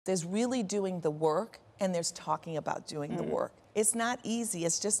There's really doing the work, and there's talking about doing the work. It's not easy.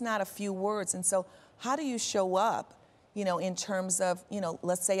 It's just not a few words. And so how do you show up, in terms of,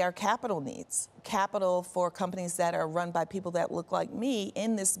 let's say our capital needs, capital for companies that are run by people that look like me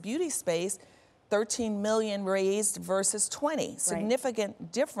in this beauty space, 13 million raised versus 20,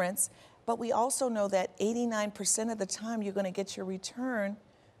 significant difference. But we also know that 89% of the time you're going to get your return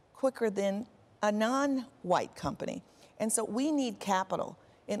quicker than a non-white company. And so we need capital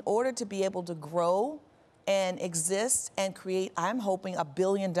in order to be able to grow and exist and create, I'm hoping, $1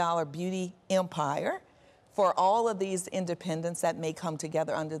 billion beauty empire for all of these independents that may come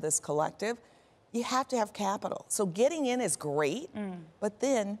together under this collective. You have to have capital. So getting in is great, but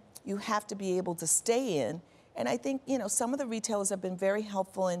then you have to be able to stay in. And I think, some of the retailers have been very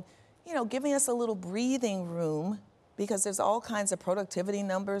helpful in, giving us a little breathing room, because there's all kinds of productivity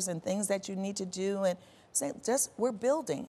numbers and things that you need to do, and saying, we're building.